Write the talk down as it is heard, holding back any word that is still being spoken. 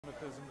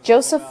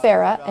Joseph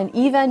Farah, an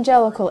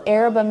evangelical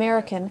Arab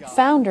American,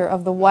 founder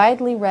of the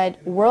widely read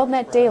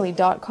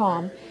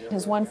WorldNetDaily.com,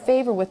 has won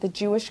favor with the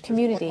Jewish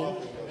community.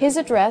 His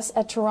address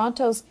at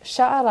Toronto's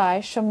Sha'arai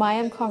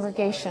Shamayim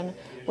congregation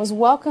was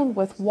welcomed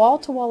with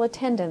wall-to-wall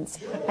attendance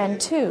and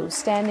 2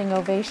 standing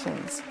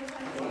ovations.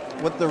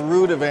 What the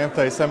root of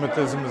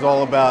anti-Semitism is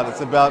all about,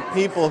 it's about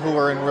people who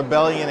are in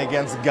rebellion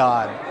against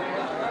God.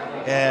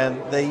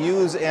 And they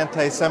use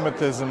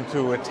anti-Semitism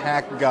to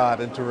attack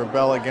God and to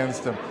rebel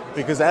against Him.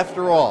 Because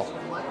after all,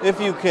 if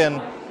you can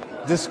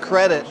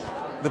discredit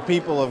the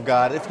people of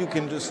God, if you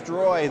can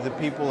destroy the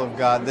people of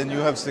God, then you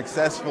have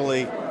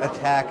successfully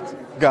attacked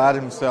God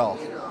Himself.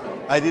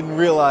 I didn't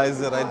realize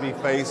that I'd be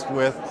faced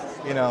with,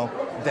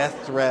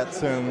 death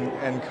threats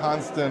and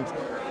constant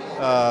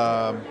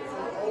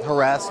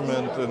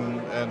harassment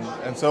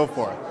and so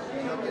forth.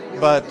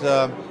 But,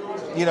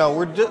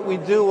 we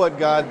do what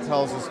God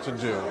tells us to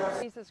do.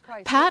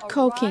 Pat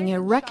Coking,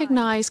 a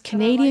recognized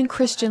Canadian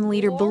Christian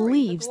leader,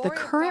 believes the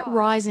current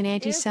rise in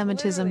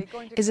anti-Semitism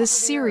is a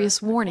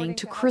serious warning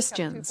to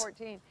Christians.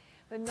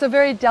 It's a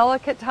very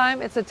delicate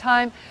time. It's a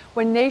time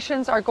when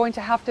nations are going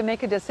to have to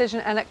make a decision,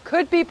 and it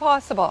could be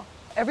possible.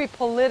 Every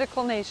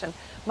political nation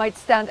might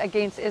stand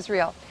against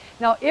Israel.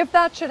 Now, if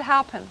that should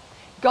happen,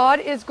 God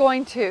is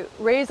going to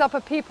raise up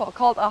a people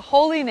called a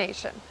holy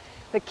nation,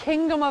 the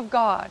kingdom of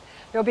God.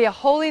 There will be a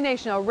holy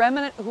nation, a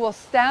remnant who will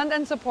stand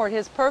and support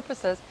His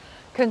purposes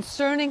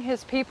concerning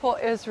His people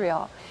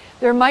Israel.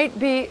 There might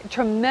be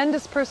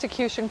tremendous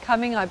persecution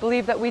coming. I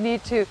believe that we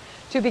need to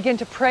begin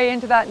to pray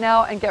into that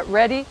now and get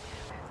ready.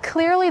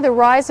 Clearly, the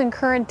rise in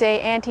current-day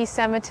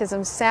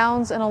anti-Semitism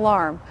sounds an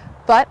alarm,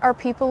 but are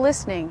people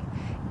listening?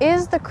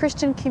 Is the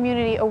Christian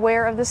community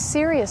aware of the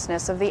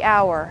seriousness of the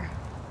hour?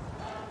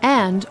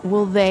 And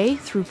will they,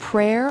 through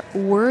prayer,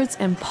 words,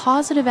 and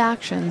positive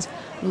actions,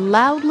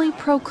 loudly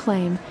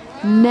proclaim,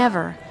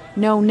 never,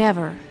 no,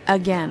 never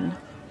again?